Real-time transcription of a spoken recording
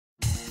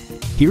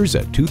Here's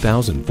a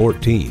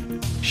 2014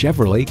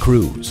 Chevrolet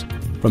Cruze.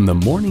 From the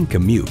morning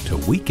commute to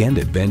weekend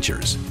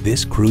adventures,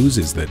 this Cruze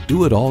is the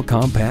do-it-all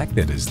compact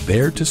that is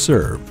there to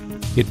serve.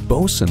 It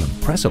boasts an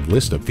impressive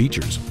list of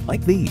features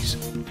like these: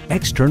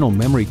 external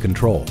memory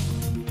control,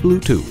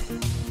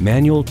 Bluetooth,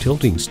 manual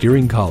tilting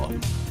steering column,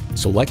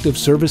 selective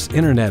service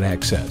internet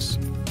access,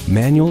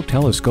 manual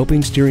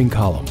telescoping steering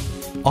column,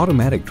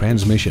 automatic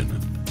transmission,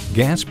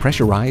 gas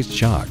pressurized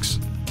shocks,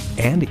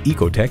 and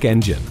ECOTEC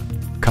engine.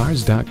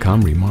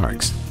 Cars.com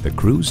remarks, "The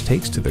Cruze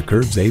takes to the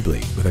curbs ably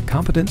with a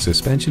competent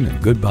suspension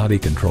and good body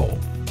control."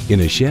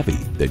 In a Chevy,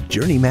 the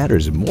journey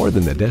matters more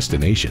than the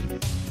destination.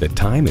 The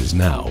time is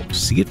now.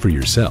 See it for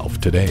yourself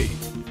today.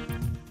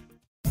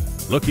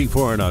 Looking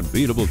for an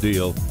unbeatable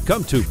deal?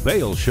 Come to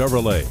Bale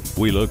Chevrolet.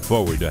 We look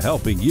forward to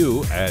helping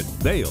you at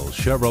Bale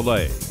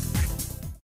Chevrolet.